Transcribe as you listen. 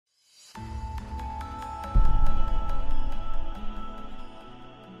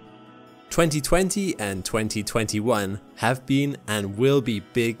2020 and 2021 have been and will be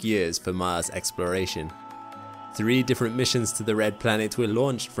big years for Mars exploration. 3 different missions to the Red Planet were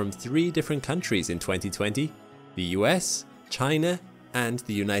launched from 3 different countries in 2020: the US, China, and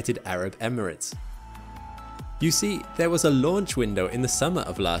the United Arab Emirates. You see, there was a launch window in the summer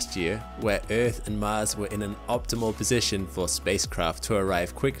of last year where Earth and Mars were in an optimal position for spacecraft to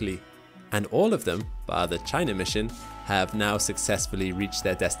arrive quickly, and all of them, bar the China mission, have now successfully reached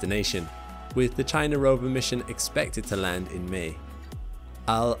their destination, with the China rover mission expected to land in May.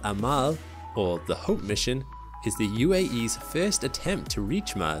 Al-Amal, or the Hope mission, is the UAE's first attempt to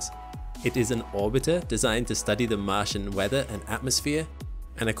reach Mars. It is an orbiter designed to study the Martian weather and atmosphere,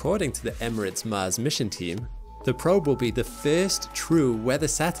 and according to the Emirates Mars Mission team, the probe will be the first true weather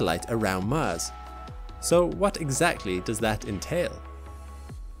satellite around Mars. So what exactly does that entail?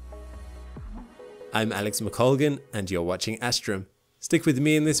 I'm Alex McColgan and you're watching Astrum. Stick with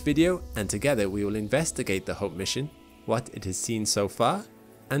me in this video and together we will investigate the Hope mission, what it has seen so far,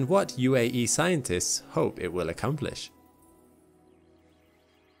 and what UAE scientists hope it will accomplish.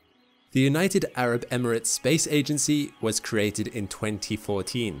 The United Arab Emirates Space Agency was created in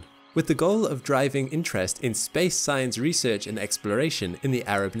 2014, with the goal of driving interest in space science research and exploration in the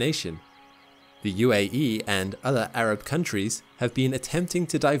Arab nation. The UAE and other Arab countries have been attempting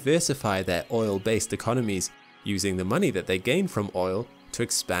to diversify their oil-based economies, using the money that they gain from oil to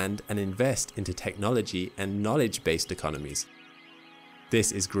expand and invest into technology and knowledge-based economies.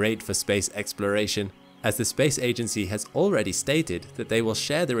 This is great for space exploration, as the space agency has already stated that they will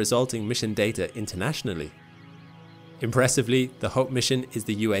share the resulting mission data internationally. Impressively, the Hope mission is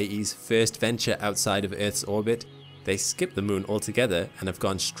the UAE's first venture outside of Earth's orbit. They skipped the moon altogether and have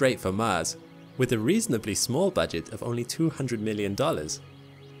gone straight for Mars, with a reasonably small budget of only $200 million.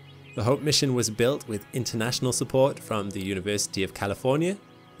 The Hope mission was built with international support from the University of California,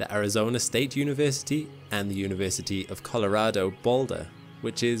 the Arizona State University, and the University of Colorado Boulder,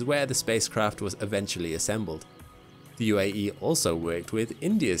 which is where the spacecraft was eventually assembled. The UAE also worked with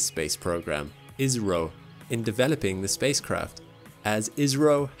India's space program, ISRO, in developing the spacecraft, as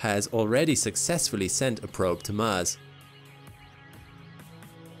ISRO has already successfully sent a probe to Mars.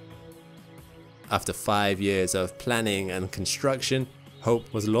 After 5 years of planning and construction,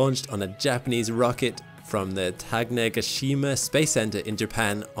 Hope was launched on a Japanese rocket from the Tanegashima Space Center in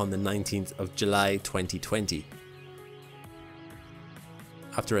Japan on the 19th of July 2020.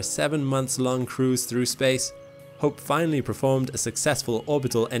 After a 7 months long cruise through space, Hope finally performed a successful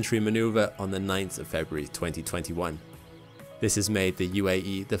orbital entry maneuver on the 9th of February 2021. This has made the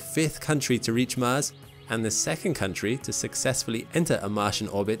UAE the 5th country to reach Mars and the 2nd country to successfully enter a Martian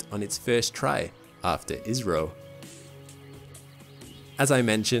orbit on its first try, after ISRO. As I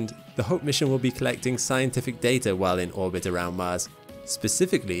mentioned, the Hope mission will be collecting scientific data while in orbit around Mars,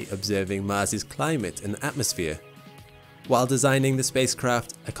 specifically observing Mars's climate and atmosphere. While designing the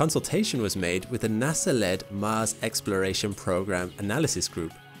spacecraft, a consultation was made with a NASA-led Mars Exploration Program Analysis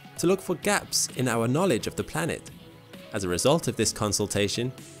Group to look for gaps in our knowledge of the planet. As a result of this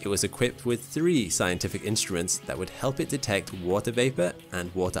consultation, it was equipped with 3 scientific instruments that would help it detect water vapor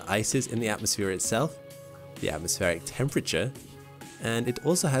and water ices in the atmosphere itself, the atmospheric temperature, and it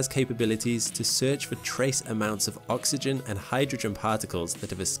also has capabilities to search for trace amounts of oxygen and hydrogen particles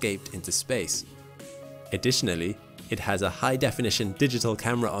that have escaped into space. Additionally, it has a high-definition digital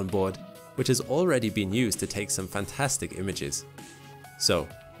camera on board, which has already been used to take some fantastic images. So,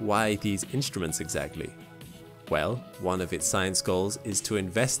 why these instruments exactly? Well, one of its science goals is to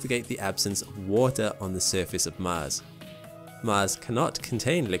investigate the absence of water on the surface of Mars. Mars cannot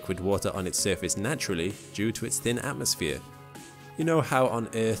contain liquid water on its surface naturally due to its thin atmosphere. You know how on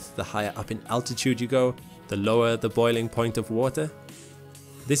Earth, the higher up in altitude you go, the lower the boiling point of water?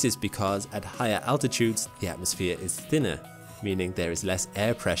 This is because at higher altitudes, the atmosphere is thinner, meaning there is less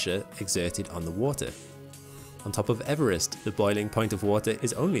air pressure exerted on the water. On top of Everest, the boiling point of water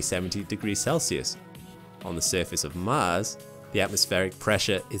is only 70 degrees Celsius. On the surface of Mars, the atmospheric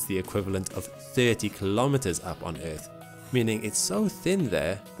pressure is the equivalent of 30 kilometers up on Earth, meaning it's so thin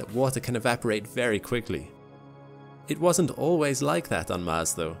there that water can evaporate very quickly. It wasn't always like that on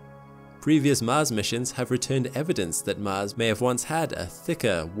Mars though. Previous Mars missions have returned evidence that Mars may have once had a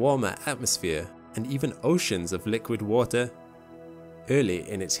thicker, warmer atmosphere and even oceans of liquid water early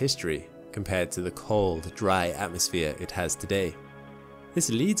in its history compared to the cold, dry atmosphere it has today. This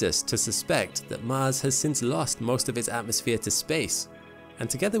leads us to suspect that Mars has since lost most of its atmosphere to space, and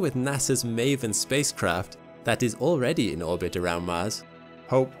together with NASA's MAVEN Spacecraft that is already in orbit around Mars,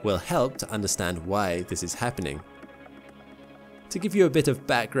 Hope will help to understand why this is happening. To give you a bit of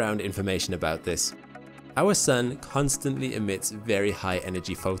background information about this, our Sun constantly emits very high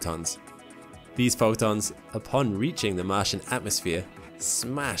energy photons, These photons, upon reaching the Martian atmosphere,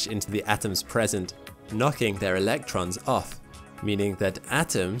 smash into the atoms present, knocking their electrons off, meaning that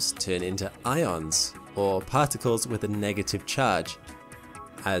atoms turn into ions, or particles with a negative charge.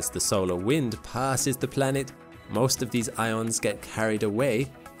 As the solar wind passes the planet, most of these ions get carried away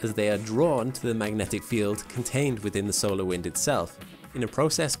as they are drawn to the magnetic field contained within the solar wind itself, in a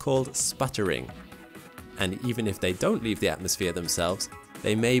process called sputtering. And even if they don't leave the atmosphere themselves,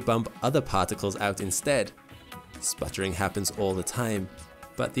 they may bump other particles out instead. Sputtering happens all the time,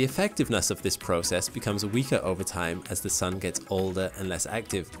 but the effectiveness of this process becomes weaker over time as the sun gets older and less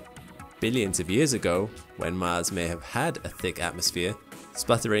active. Billions of years ago, when Mars may have had a thick atmosphere,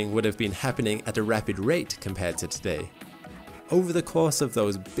 sputtering would have been happening at a rapid rate compared to today. Over the course of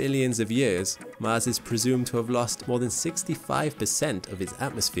those billions of years, Mars is presumed to have lost more than 65% of its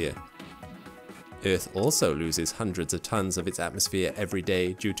atmosphere. Earth also loses hundreds of tons of its atmosphere every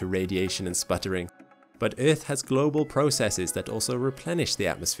day due to radiation and sputtering, but Earth has global processes that also replenish the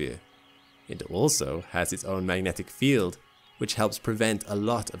atmosphere. It also has its own magnetic field, which helps prevent a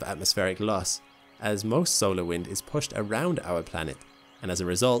lot of atmospheric loss, as most solar wind is pushed around our planet, and as a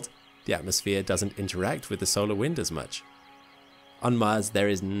result, the atmosphere doesn't interact with the solar wind as much. On Mars, there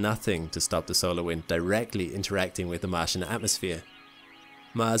is nothing to stop the solar wind directly interacting with the Martian atmosphere.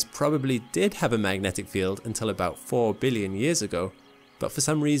 Mars probably did have a magnetic field until about 4 billion years ago, but for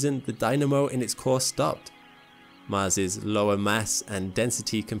some reason the dynamo in its core stopped. Mars's lower mass and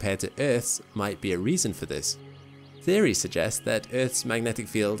density compared to Earth's might be a reason for this. Theory suggests that Earth's magnetic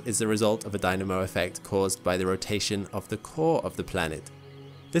field is the result of a dynamo effect caused by the rotation of the core of the planet.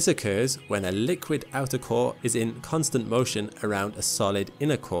 This occurs when a liquid outer core is in constant motion around a solid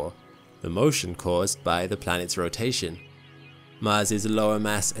inner core, the motion caused by the planet's rotation. Mars's lower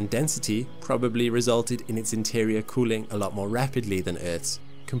mass and density probably resulted in its interior cooling a lot more rapidly than Earth's,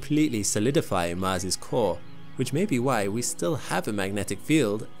 completely solidifying Mars's core, which may be why we still have a magnetic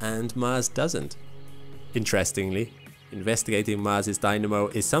field and Mars doesn't. Interestingly, investigating Mars's dynamo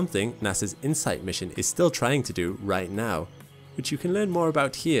is something NASA's InSight mission is still trying to do right now, which you can learn more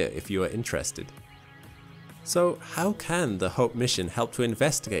about here if you are interested. So how can the Hope mission help to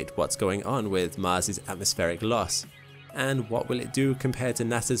investigate what's going on with Mars's atmospheric loss? And what will it do compared to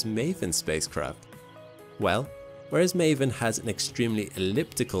NASA's MAVEN spacecraft? Well, whereas MAVEN has an extremely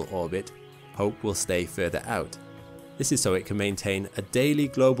elliptical orbit, Hope will stay further out. This is so it can maintain a daily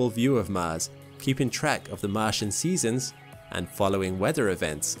global view of Mars, keeping track of the Martian seasons and following weather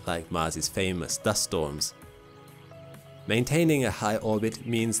events like Mars's famous dust storms. Maintaining a high orbit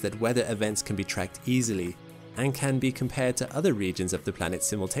means that weather events can be tracked easily and can be compared to other regions of the planet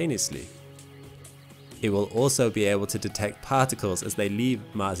simultaneously. It will also be able to detect particles as they leave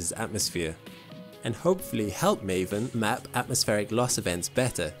Mars's atmosphere, and hopefully help MAVEN map atmospheric loss events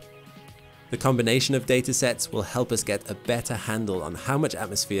better. The combination of datasets will help us get a better handle on how much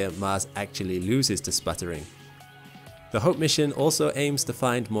atmosphere Mars actually loses to sputtering. The Hope mission also aims to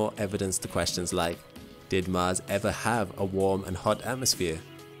find more evidence to questions like, did Mars ever have a warm and hot atmosphere?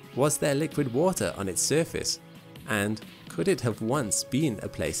 Was there liquid water on its surface? And could it have once been a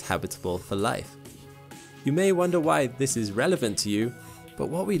place habitable for life? You may wonder why this is relevant to you, but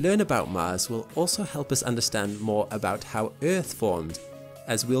what we learn about Mars will also help us understand more about how Earth formed,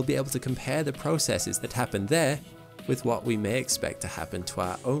 as we'll be able to compare the processes that happened there with what we may expect to happen to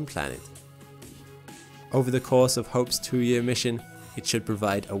our own planet. Over the course of Hope's 2-year mission, it should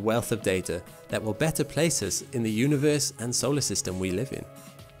provide a wealth of data that will better place us in the universe and solar system we live in.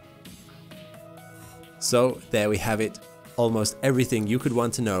 So there we have it. Almost everything you could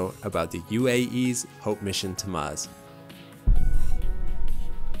want to know about the UAE's Hope mission to Mars.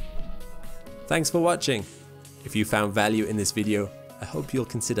 Thanks for watching. If you found value in this video, I hope you'll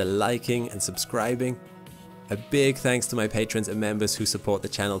consider liking and subscribing. A big thanks to my patrons and members who support the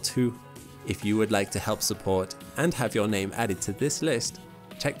channel too. If you would like to help support and have your name added to this list,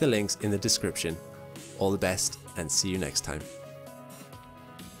 check the links in the description. All the best and see you next time.